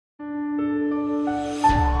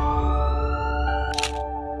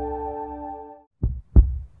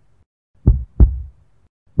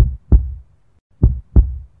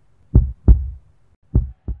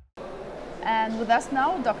with us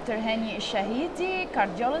now Dr. Hany El Shahedy,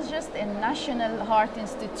 cardiologist in National Heart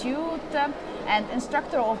Institute and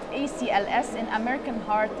instructor of ACLS in American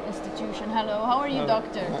Heart Institution. Hello, how are you,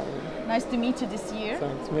 doctor? Nice to meet you this year.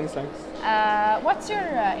 Thanks, many thanks. What's your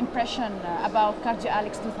impression about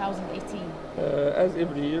CardioAlex 2018? As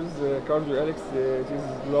every year, CardioAlex it is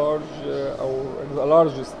large, or the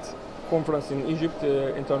largest conference in Egypt,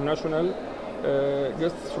 international.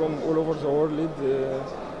 Guests from all over the world,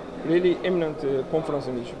 really eminent conference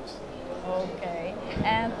in Egypt. Okay,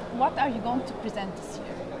 and what are you going to present this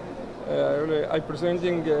year? I'm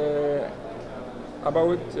presenting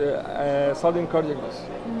about sudden cardiac death,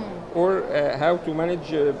 or how to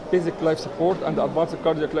manage basic life support and advanced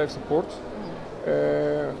cardiac life support.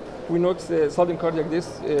 We note sudden cardiac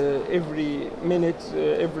death every minute,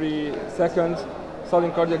 every second.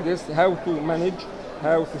 Sudden cardiac death, how to manage,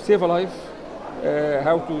 how to save a life,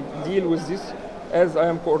 how to deal with this. As I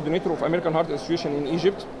am coordinator of American Heart Association in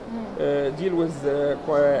Egypt, deal with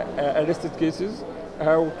arrested cases,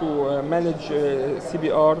 how to manage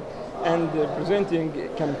CPR, and presenting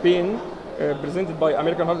campaign presented by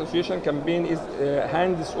American Heart Association. Campaign is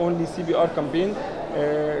hands-only CPR campaign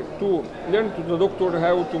to learn to the doctor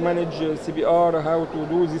how to manage CPR, how to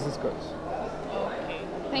do these skills. Okay.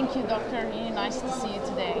 Thank you, doctor. Really nice to see you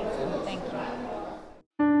today. Thank you.